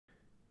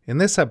In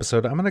this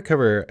episode, I'm going to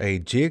cover a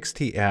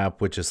GXT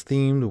app which is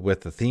themed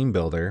with the theme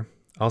builder.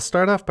 I'll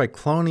start off by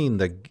cloning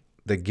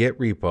the Git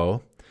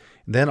repo,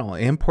 then I'll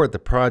import the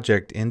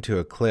project into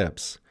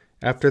Eclipse.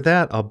 After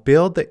that, I'll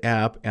build the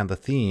app and the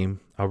theme,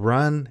 I'll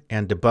run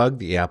and debug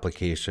the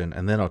application,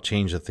 and then I'll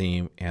change the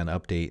theme and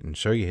update and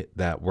show you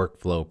that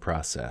workflow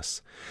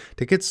process.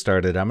 To get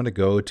started, I'm going to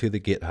go to the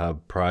GitHub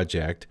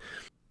project.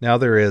 Now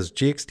there is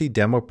GXT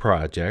demo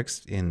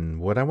projects,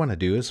 and what I want to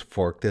do is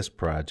fork this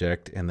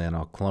project and then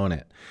I'll clone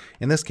it.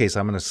 In this case,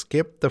 I'm going to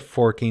skip the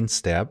forking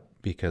step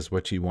because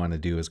what you want to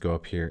do is go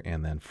up here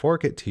and then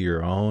fork it to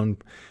your own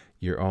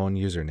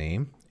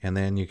username, and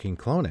then you can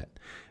clone it.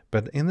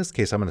 But in this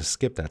case, I'm going to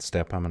skip that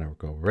step. I'm going to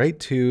go right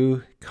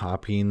to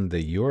copying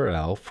the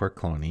URL for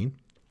cloning.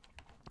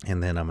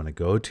 And then I'm going to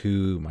go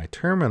to my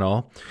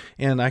terminal,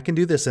 and I can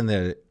do this in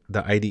the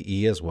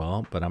IDE as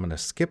well, but I'm going to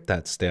skip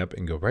that step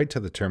and go right to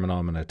the terminal.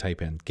 I'm going to type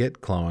in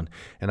git clone,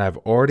 and I've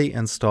already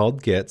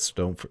installed Git, so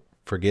don't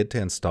forget to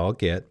install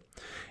Git.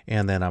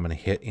 And then I'm going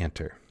to hit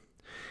enter.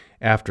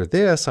 After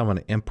this, I'm going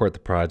to import the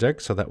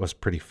project. So that was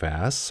pretty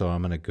fast. So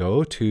I'm going to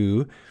go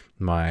to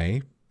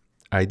my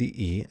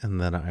IDE, and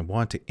then I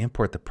want to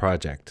import the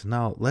project.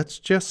 Now let's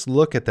just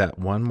look at that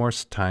one more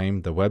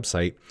time, the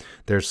website.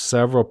 There's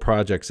several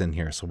projects in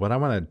here. So what I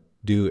want to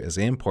do is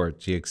import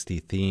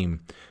GXT theme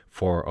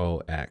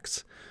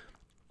 40X.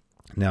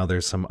 Now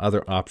there's some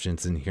other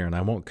options in here, and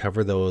I won't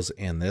cover those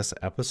in this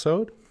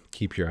episode.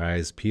 Keep your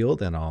eyes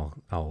peeled, and I'll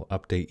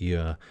update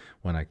you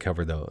when I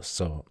cover those.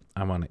 So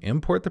I want to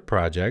import the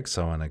project.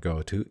 So I want to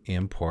go to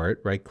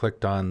import, right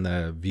clicked on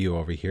the view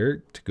over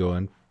here to go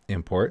and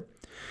import.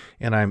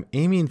 And I'm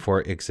aiming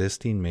for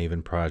existing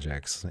Maven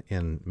projects,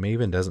 and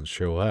Maven doesn't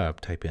show up.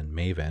 Type in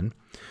Maven,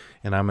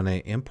 and I'm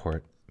going to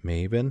import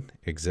Maven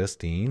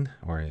existing,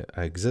 or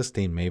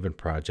existing Maven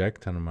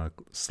project, and I'm going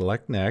to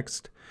select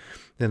next.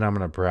 Then I'm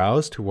going to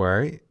browse to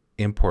where I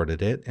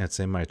imported it. It's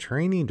in my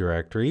training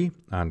directory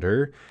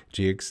under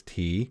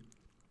GXT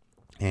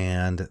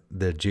and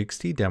the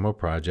GXT demo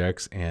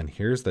projects, and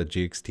here's the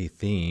GXT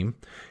theme.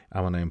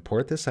 I want to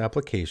import this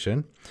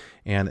application,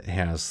 and it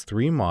has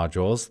three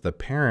modules: the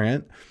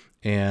parent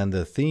and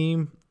the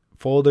theme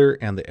folder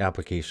and the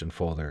application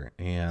folder.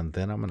 And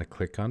then I'm going to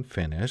click on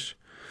finish,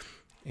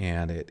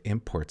 and it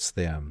imports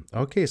them.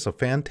 Okay, so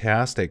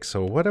fantastic.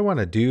 So what I want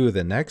to do,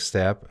 the next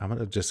step, I'm going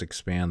to just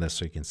expand this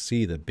so you can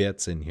see the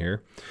bits in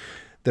here.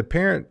 The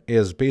parent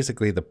is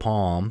basically the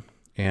POM,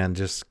 and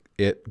just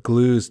it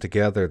glues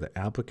together the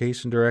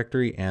application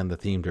directory and the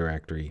theme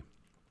directory.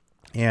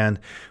 And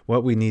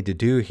what we need to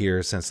do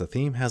here, since the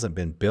theme hasn't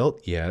been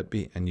built yet,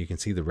 and you can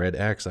see the red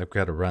X, I've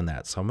got to run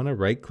that. So I'm going to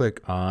right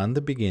click on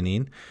the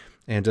beginning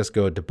and just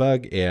go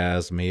debug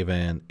as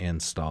Maven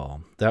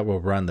install. That will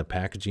run the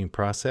packaging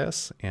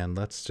process. And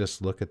let's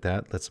just look at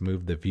that. Let's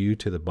move the view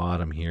to the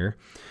bottom here,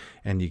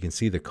 and you can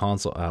see the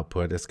console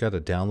output. It's got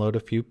to download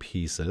a few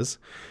pieces.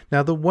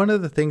 Now, one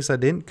of the things I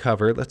didn't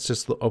cover, let's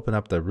just open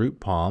up the root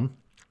POM.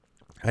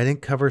 I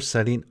didn't cover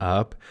setting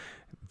up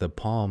the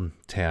POM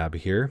tab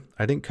here.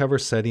 I didn't cover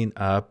setting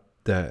up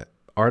the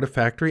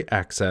Artifactory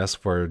access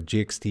for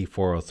GXT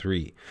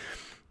 403.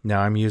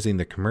 Now I'm using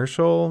the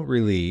commercial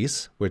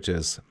release, which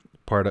is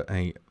part of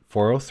a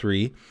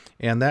 403,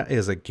 and that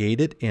is a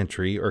gated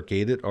entry or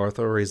gated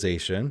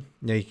authorization.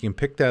 Now you can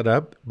pick that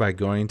up by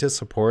going to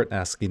support,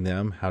 asking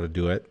them how to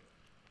do it.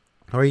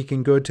 Or you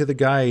can go to the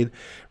guide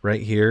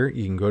right here.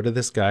 You can go to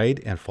this guide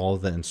and follow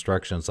the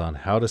instructions on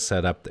how to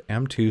set up the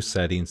M2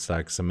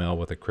 settings.xml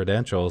with the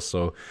credentials,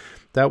 so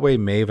that way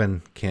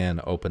Maven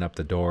can open up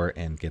the door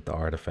and get the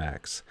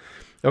artifacts.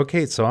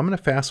 Okay, so I'm going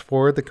to fast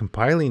forward the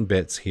compiling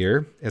bits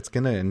here. It's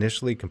going to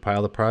initially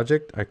compile the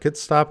project. I could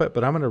stop it,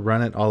 but I'm going to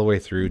run it all the way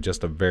through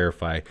just to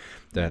verify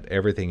that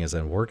everything is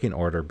in working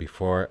order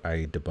before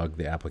I debug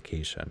the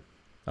application.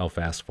 I'll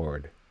fast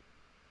forward.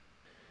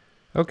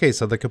 Okay,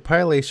 so the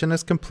compilation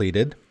is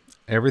completed.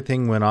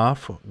 Everything went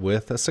off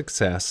with a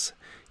success.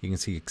 You can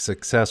see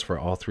success for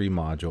all three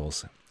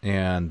modules.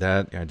 And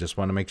that, I just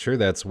want to make sure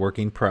that's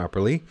working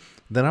properly.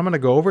 Then I'm going to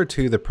go over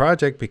to the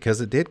project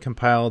because it did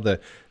compile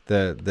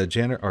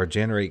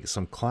generate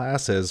some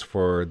classes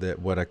for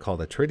what I call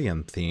the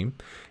Tritium theme.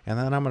 And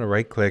then I'm going to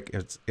right click.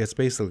 It's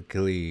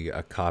basically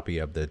a copy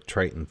of the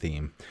Triton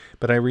theme,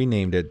 but I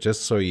renamed it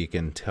just so you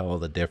can tell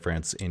the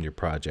difference in your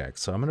project.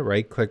 So I'm going to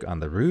right click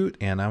on the root,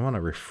 and I want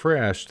to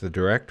refresh the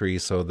directory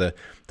so the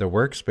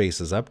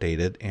workspace is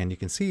updated, and you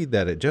can see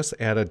that it just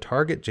added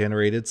target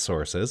generated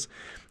sources,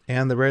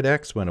 and the red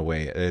X went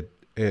away.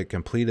 It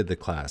completed the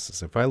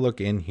classes. If I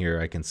look in here,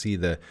 I can see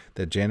the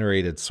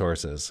generated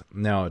sources.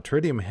 Now,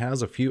 Tritium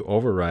has a few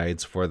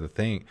overrides for the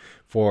theme,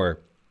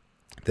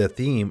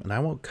 and I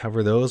won't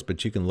cover those,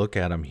 but you can look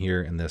at them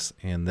here in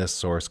this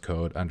source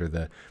code under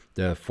the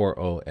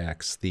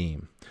 40X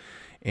theme.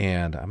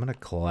 And I'm going to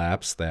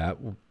collapse that.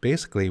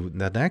 Basically,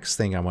 the next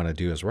thing I want to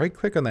do is right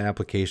click on the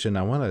application.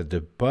 I want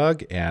to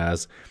debug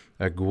as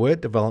a GUID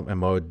development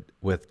mode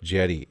with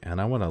Jetty, and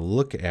I want to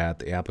look at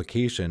the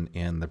application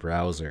in the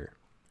browser.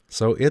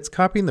 So it's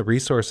copying the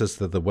resources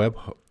to the web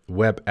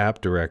web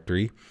app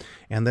directory.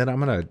 And then I'm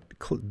going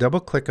to double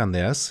click on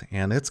this,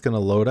 and it's going to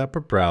load up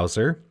a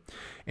browser,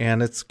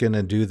 and it's going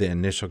to do the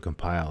initial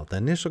compile. The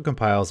initial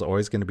compile is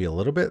always going to be a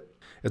little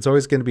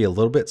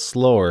bit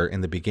slower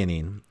in the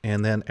beginning,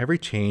 and then every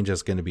change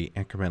is going to be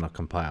incremental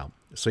compile.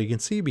 So you can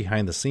see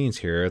behind the scenes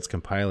here, it's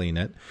compiling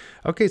it.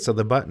 Okay, so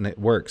the button, it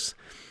works.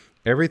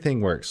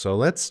 Everything works. So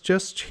let's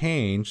just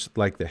change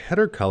like the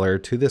header color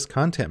to this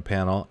content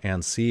panel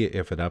and see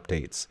if it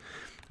updates.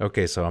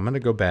 Okay, so I'm going to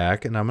go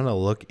back and I'm going to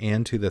look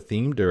into the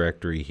theme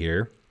directory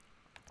here,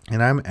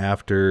 and I'm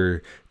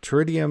after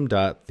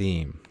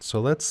tritium.theme. So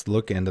let's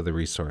look into the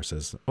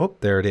resources. Oh,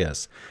 there it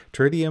is,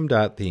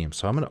 tritium.theme.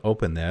 So I'm going to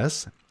open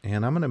this,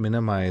 and I'm going to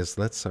minimize,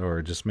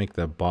 or just make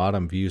the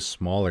bottom view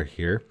smaller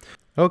here.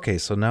 Okay,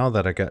 so now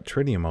that I got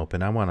Tritium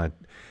open, I want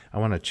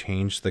to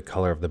change the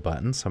color of the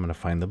button. So I'm going to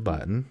find the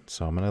button.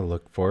 So I'm going to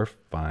look for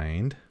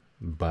find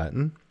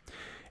button.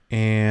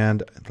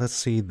 And let's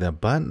see the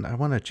button. I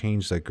want to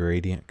change the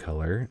gradient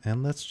color,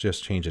 and let's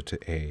just change it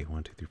to A.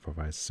 1, 2, 3, 4,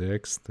 5,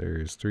 6.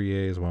 There's 3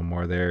 A's, one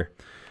more there.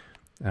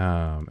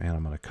 And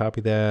I'm going to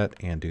copy that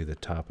and do the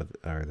top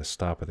of the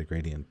stop of the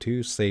gradient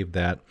too. Save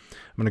that.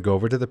 I'm going to go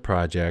over to the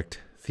project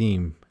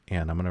theme,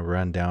 and I'm going to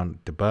run down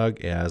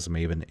debug as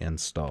Maven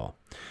install.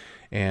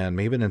 And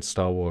Maven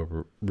install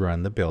will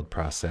run the build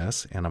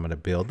process, and I'm going to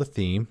build the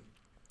theme.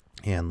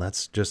 And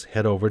let's just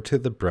head over to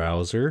the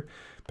browser,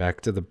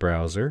 back to the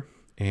browser.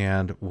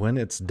 And when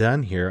it's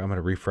done here, I'm going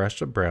to refresh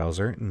the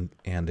browser,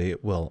 and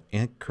it will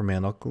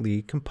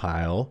incrementally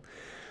compile.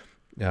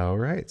 All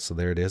right, so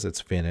there it is.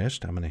 It's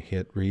finished. I'm going to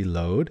hit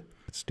reload.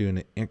 It's doing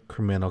an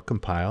incremental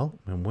compile.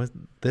 And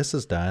when this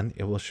is done,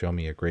 it will show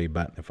me a gray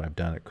button if I've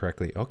done it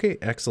correctly. Okay,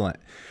 excellent.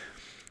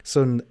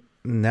 So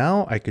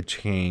now I could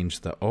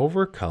change the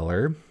over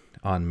color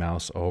on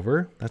mouse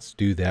over. Let's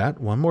do that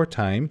one more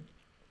time.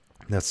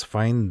 Let's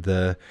find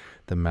the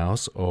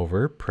mouse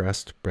over,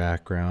 pressed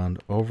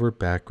background, over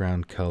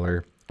background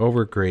color,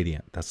 over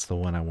gradient. That's the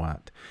one I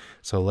want.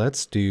 So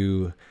let's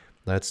do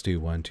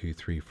 1, 2,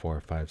 3,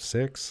 4, 5,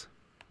 6.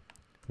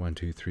 1,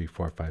 2, 3,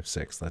 4, 5,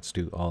 6. Let's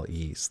do all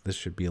E's. This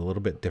should be a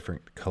little bit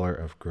different color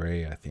of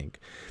gray, I think.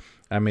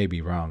 I may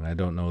be wrong. I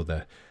don't know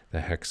the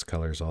hex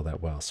colors all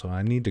that well. So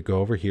I need to go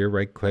over here,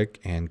 right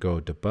click, and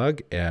go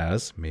debug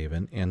as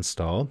Maven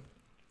install.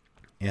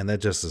 And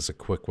that just is a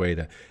quick way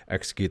to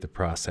execute the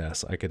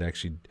process. I could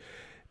actually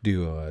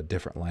do a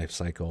different life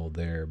cycle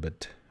there,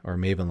 or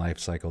Maven life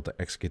cycle to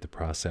execute the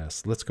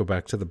process. Let's go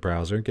back to the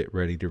browser and get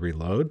ready to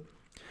reload.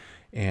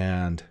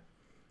 And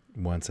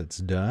once it's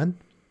done,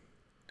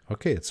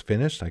 okay, it's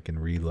finished. I can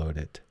reload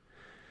it.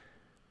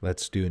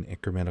 Let's do an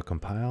incremental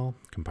compile,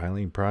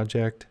 compiling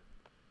project.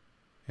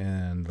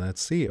 And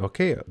let's see.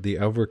 Okay, the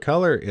over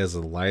color is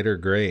a lighter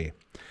gray.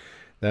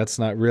 That's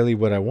not really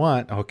what I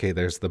want. Okay,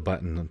 there's the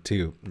button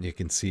too. You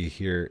can see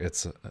here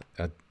it's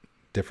a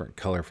different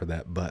color for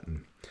that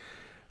button.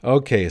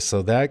 Okay,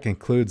 so that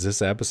concludes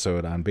this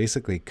episode on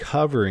basically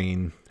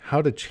covering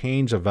how to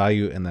change a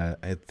value in a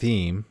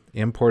theme,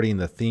 importing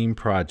the theme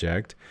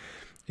project.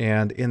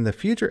 And in the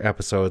future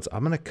episodes,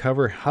 I'm going to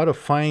cover how to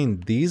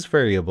find these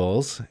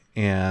variables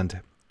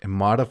and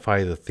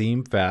modify the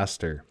theme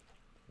faster.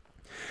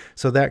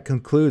 So that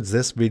concludes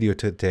this video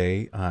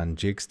today on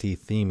GXT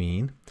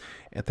theming.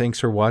 And thanks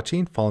for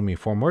watching. Follow me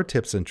for more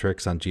tips and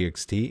tricks on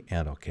GXT,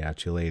 and I'll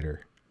catch you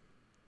later.